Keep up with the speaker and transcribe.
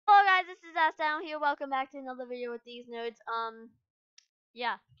this is Ass Down here. Welcome back to another video with these nerds.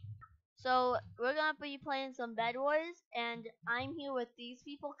 Yeah. So we're gonna be playing some Bedwars, and I'm here with these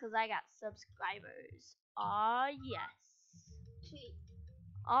people because I got subscribers. Aw, yes. Sweet.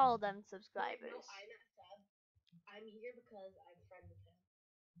 All of them subscribers. No, I'm not sub. I'm here because I'm friends with him.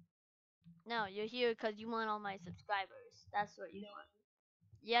 No, you're here because you want all my subscribers. That's what you want.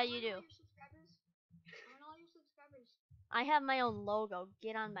 Yeah, you do. All your subscribers. I want all your subscribers. I have my own logo.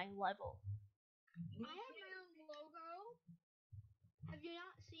 Get on my level. I have my own logo. Have you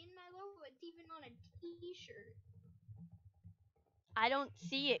not seen my logo? It's even on a t-shirt. I don't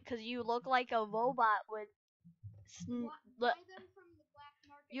see it because you look like a robot with. Buy them from the black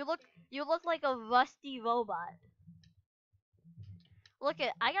market. You look like a rusty robot. Look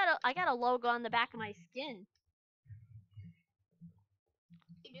at I got a logo on the back of my skin.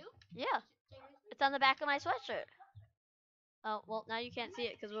 You do? Yeah. Seriously? It's on the back of my sweatshirt. Oh, well, now you can't see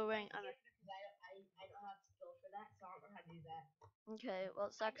it because we're wearing I don't have skill for that, so I don't know how to do that. Okay, well,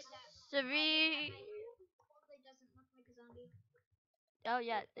 it sucks. It doesn't look like a zombie. Oh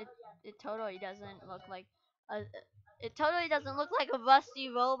yeah, it totally doesn't look like it totally doesn't look like a rusty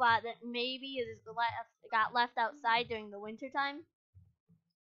robot that maybe got left outside during the winter time.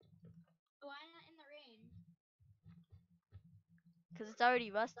 Why not in the rain? Because it's already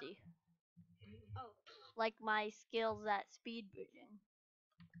rusty. Oh. Like my skills at speed bridging.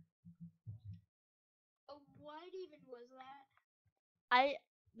 Oh, what even was that?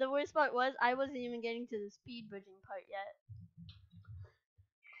 The worst part was I wasn't even getting to the speed bridging part yet.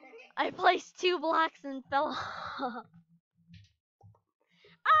 I placed 2 blocks and fell off.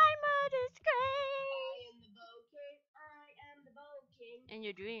 I'm a disgrace. I am the Bow King. I am the Bow King. In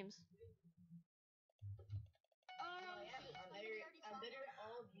your dreams. Oh, yeah. I'm better at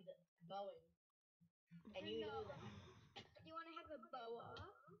all of you that's bowing. And you know that. Do you want to have a boa?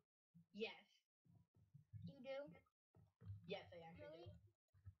 Yes. You do? Yes, I actually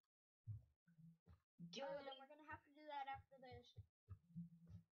do. Then we're gonna have to do that after this.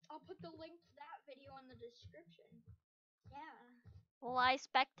 I'll put the link to that video in the description. Yeah. Well, I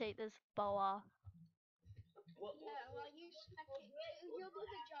spectate this boa. Yeah, well, you spectate. You'll be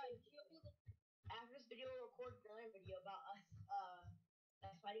the judge. After this video, we'll record another video about us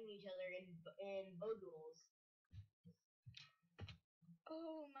fighting each other in bow duels.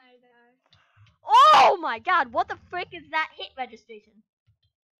 Oh my gosh. Oh my god, what the frick is that hit registration?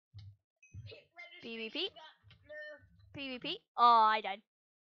 PvP? PvP? Oh, I died.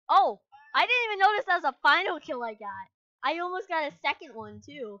 Oh, I didn't even notice that was a final kill I got. I almost got a second one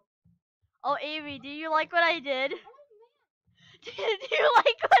too. Oh, Avery, do you like what I did? Do you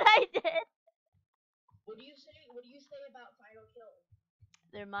like what I did? What do you say about final kills?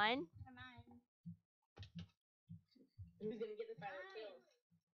 They're mine. They're mine. Who's gonna get the final kills?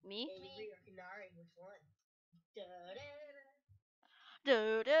 Me? Avery or Kanari? Which one? Do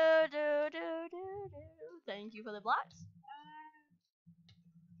do do do do do. Thank you for the blocks.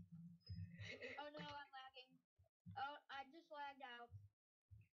 Oh no, I'm lagging. Oh, I just lagged out.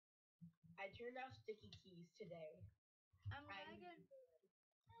 I turned off sticky keys today. I'm lagging.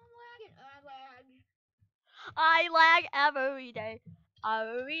 I lag. I lag every day.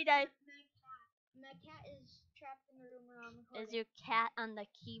 Every day. My cat is trapped in the room where I'm recording. Is your cat on the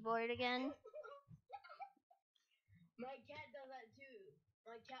keyboard again? My cat does that too.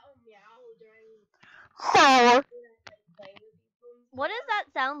 My cat will meow during playing with people. What does that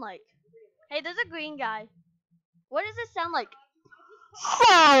sound like? Hey, there's a green guy. What does this sound like?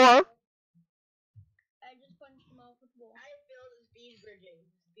 I just punched him off with a ball. I failed speed bridging.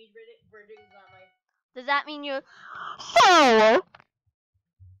 Speed bridging is not my. Does that mean you're?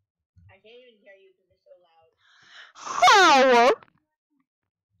 I can't even hear you because it's so loud.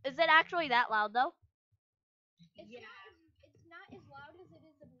 Is it actually that loud though? It's not as loud as it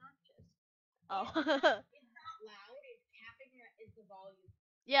is obnoxious. Oh. It's not loud. It's tapping is the volume.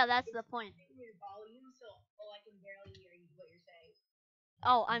 Yeah, that's the point. Your volume, so I can barely hear you what you're saying.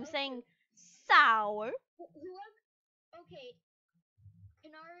 Oh, I'm saying sour. Okay,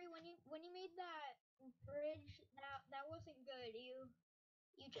 Kanari, when you made that bridge, that wasn't good. You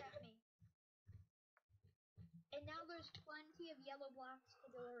trapped me. And now there's plenty of yellow blocks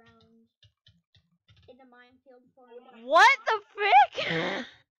to go around in the minefield for me. What the frick?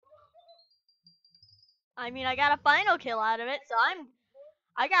 I mean, I got a final kill out of it, so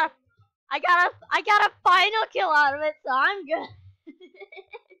I got a final kill out of it, so I'm good.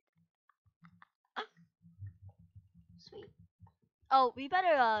 Sweet. Oh, we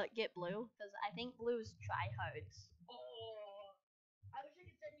better get blue, because I think blue's tryhards. Oh, I wish I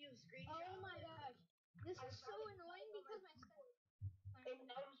could send you a screenshot. Oh my gosh, this is so annoying because my. And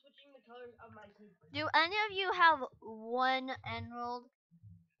now I'm switching the the colors of my keeper. Do any of you have one emerald?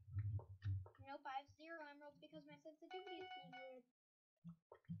 Nope, I have 0 emeralds because my sensitivity is being weird.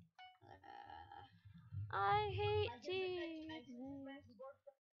 I hate I cheese.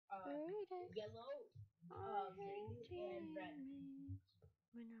 Yellow, green, and red.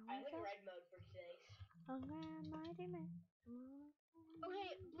 I like red mode for today.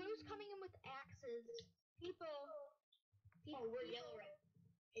 Okay, blue's coming in with axes. People. Oh, we're yellow right.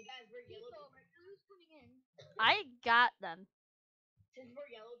 Hey guys, we're yellow. Blue's coming in. I got them. Since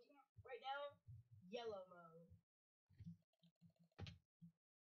we're yellow team right now, yellow mode.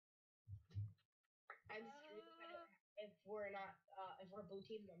 I'm screwed if we're not if we're blue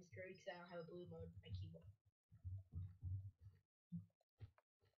team. I'm screwed because I don't have a blue mode on my keyboard.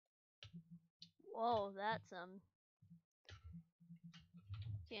 Whoa, that's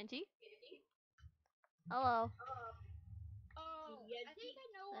TNT. Hello. Oh, I think I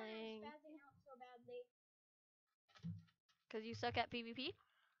know why I'm spazzing out so badly. Cause you suck at PvP.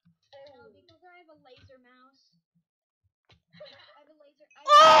 No, because I have a laser mouse. I have a laser.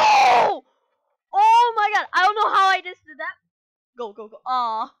 Oh! Oh my god! I don't know how I just did that. Go go go!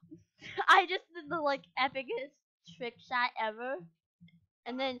 Aw, I just did the like epicest trick shot ever,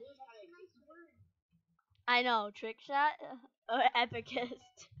 and then I know trick shot,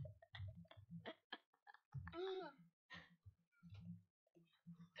 epicest.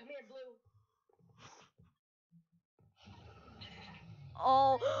 Come here, blue.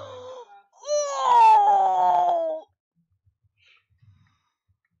 Oh. Oh!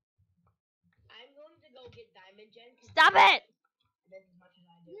 I'm going to go get diamond gen. Stop it! That's as much as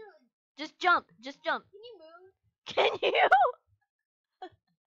I do. Just jump. Just jump. Can you move? Can you?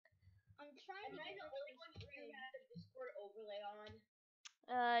 I'm trying to get the only one who had a Discord overlay on.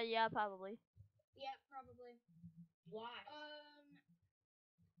 Yeah, probably. Yeah, probably. Why?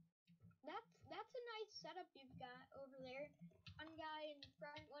 That's a nice setup you've got over there. One guy in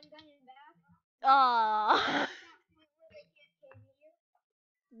front, one guy in back. Aw.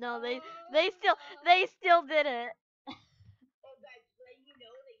 No, they still did it. Oh, guys, letting you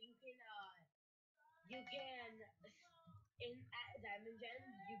know that you can at Diamond Gen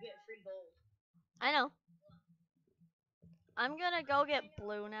you get free gold. I know. I'm gonna go get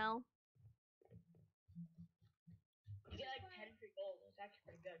blue now. You get like 10 free gold. It's actually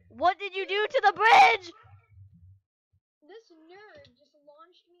pretty good. What did you do to the bridge? This nerd just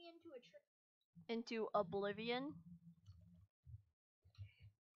launched me into a trip. Into oblivion.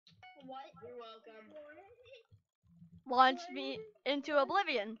 What? You're welcome. Launched me into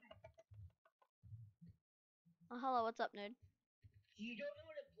oblivion. Oh, hello, what's up, nerd? You don't know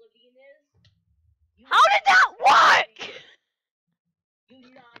what oblivion is? How did that work?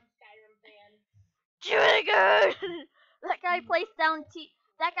 You non-Skyrim fan. Triggered. That guy placed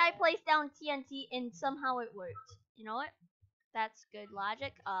down TNT and somehow it worked. You know what? That's good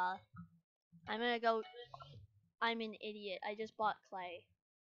logic. I'm gonna go. I'm an idiot. I just bought clay.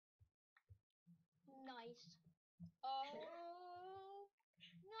 Nice. Oh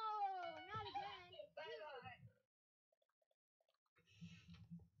no, not again.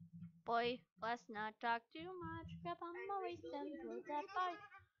 Boy, let's not talk too much. Grab on my waist and blow that boy.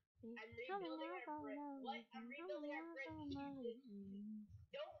 I'm rebuilding our bridge. What? I'm rebuilding our bridge.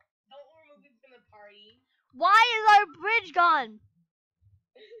 Don't remove me from the party. Why is our bridge gone?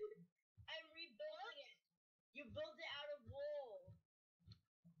 I'm rebuilding it. You built it out of wool.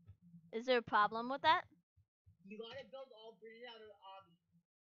 Is there a problem with that? You gotta build all bridges out of obby.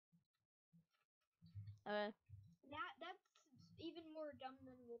 That's even more dumb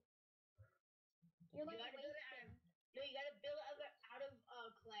than wool. You gotta build it out of, no, you gotta build it out of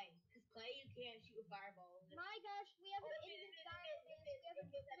clay. Cause clay you can't shoot with fireballs. My gosh, we have an infinite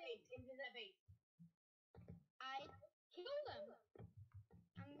base. I killed him.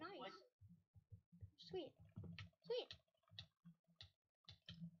 I'm nice. What? Sweet.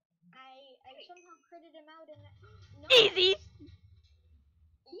 I somehow critted him out in that. No. Easy.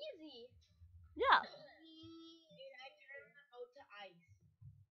 Yeah. Dude, I turned him out to ice.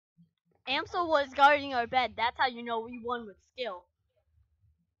 Amsel was guarding our bed. That's how you know we won with skill.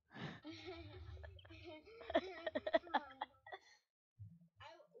 I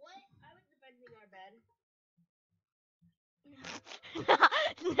was defending our bed.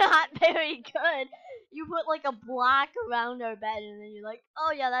 Not very good. You put like a block around our bed and then you're like,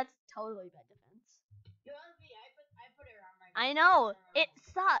 oh yeah, that's totally bed defense. You know me, I put it around my bed. I know. It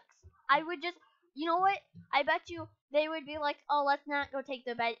sucks. I would just, you know what? I bet you they would be like, oh, let's not go take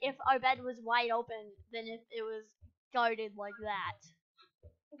the bed if our bed was wide open than if it was guarded like that.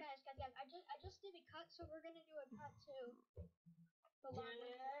 Guys, I just did a cut, so we're gonna do a cut too.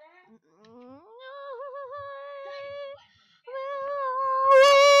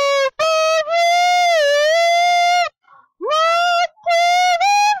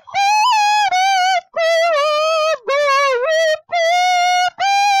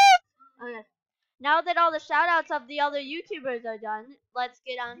 now that all the shoutouts of the other YouTubers are done, let's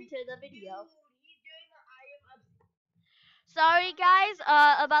get on to the video. Sorry guys,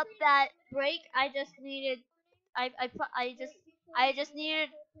 about that break. I just needed, I just needed.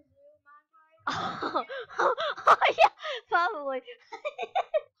 Oh, oh yeah, probably.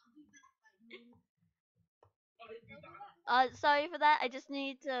 Sorry for that. I just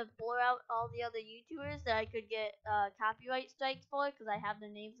need to blur out all the other YouTubers that I could get copyright strikes for because I have their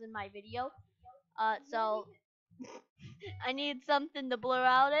names in my video. So I need something to blur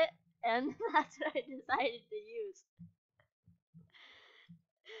out it, and that's what I decided to use.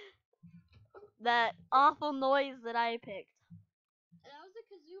 That awful noise that I picked. That was a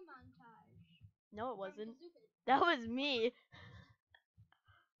kazoo montage. No, it wasn't. That was me.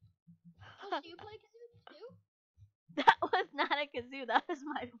 Oh, so you play kazoo too? That was not a kazoo. That was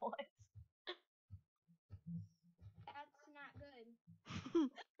my voice. That's not good.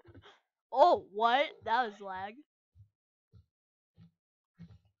 Oh, what? That was lag.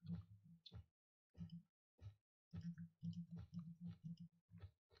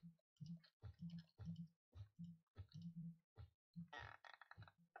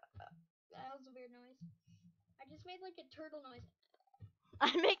 That was a weird noise. I just made like a turtle noise.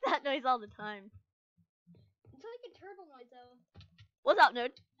 I make that noise all the time. It's like a turtle noise though. What's up,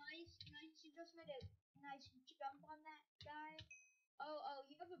 nerd? Nice. You just made a nice jump on that guy. Oh,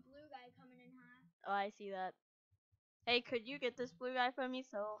 you have a blue guy coming in hot. Oh, I see that. Hey, could you get this blue guy for me?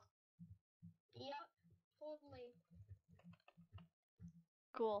 So. Yep, totally.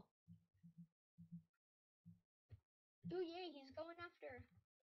 Cool. Oh yeah, he's going after.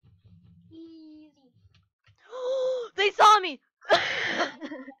 Easy. They saw me!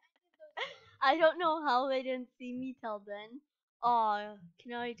 I don't know how they didn't see me till then. Oh,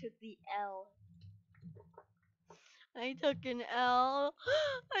 Canary took the L. I took an L.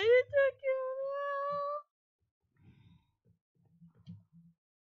 I took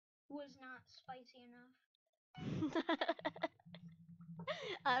Was not spicy enough. an L.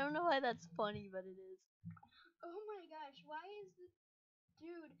 I don't know why that's funny, but it is. Oh my gosh, why is this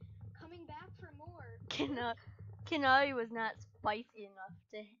dude coming back for more? Canary was not spicy enough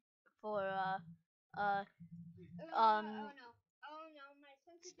for oh no, my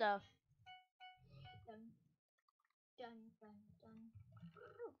sensitive stuff. Done.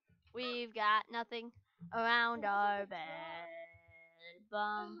 We've got nothing around our bed.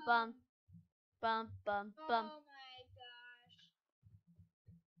 Bum bum bum bum bum. Oh my gosh.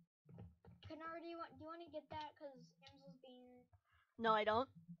 Canary, do you want to get that? Cause Amsel's being. No, I don't.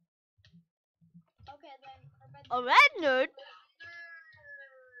 Okay then. A red nerd.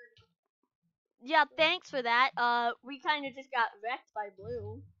 Yeah, thanks for that. We kind of just got wrecked by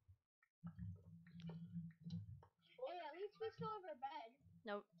blue. Hey, at least we still have our bed.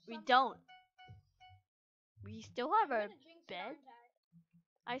 No, we don't. We still have our bed.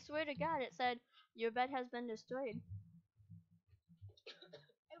 I swear to God, it said your bed has been destroyed.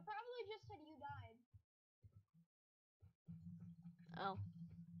 It probably just said you died. Oh.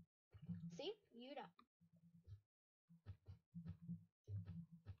 See? You died.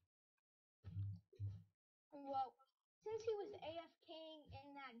 Well, since he was AFKing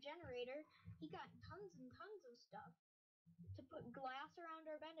in that generator, he got tons and tons of stuff to put glass around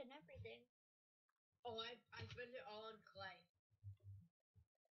our bed and everything. Oh, I spent it all on clay.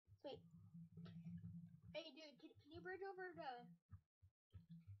 Sweet. Hey, dude, can you bridge over to...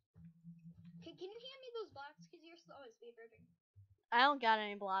 Can you hand me those blocks? Because you're slow at speed bridging. I don't got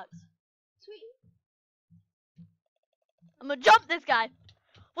any blocks. Sweet. I'm gonna jump this guy.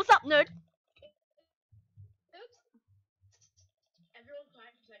 What's up, nerd? Oops. Everyone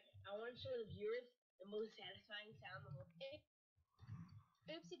quiet for a second. I want to show the viewers the most satisfying sound of the whole.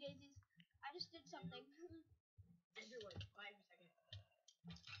 Oopsie daisies. I just did something. Everyone quiet for a second.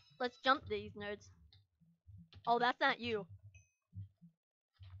 Let's jump these nerds. Oh, that's not you.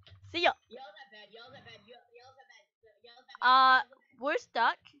 See ya. Yell at bed. Yell at bed. Yell at bed. Yell at bed. We're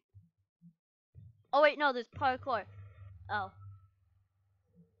stuck. Oh wait, no, there's parkour. Oh.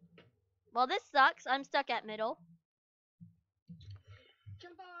 Well, this sucks. I'm stuck at middle.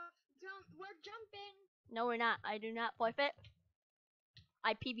 Jump off. Jump. We're jumping. No, we're not. I do not forfeit.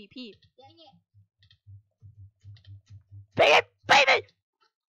 I PvP. Dang it. Baby!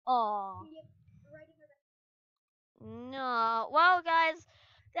 Oh. Yep. Right in the No. Well, guys,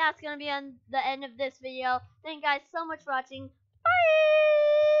 that's gonna be on the end of this video. Thank you guys so much for watching. Bye!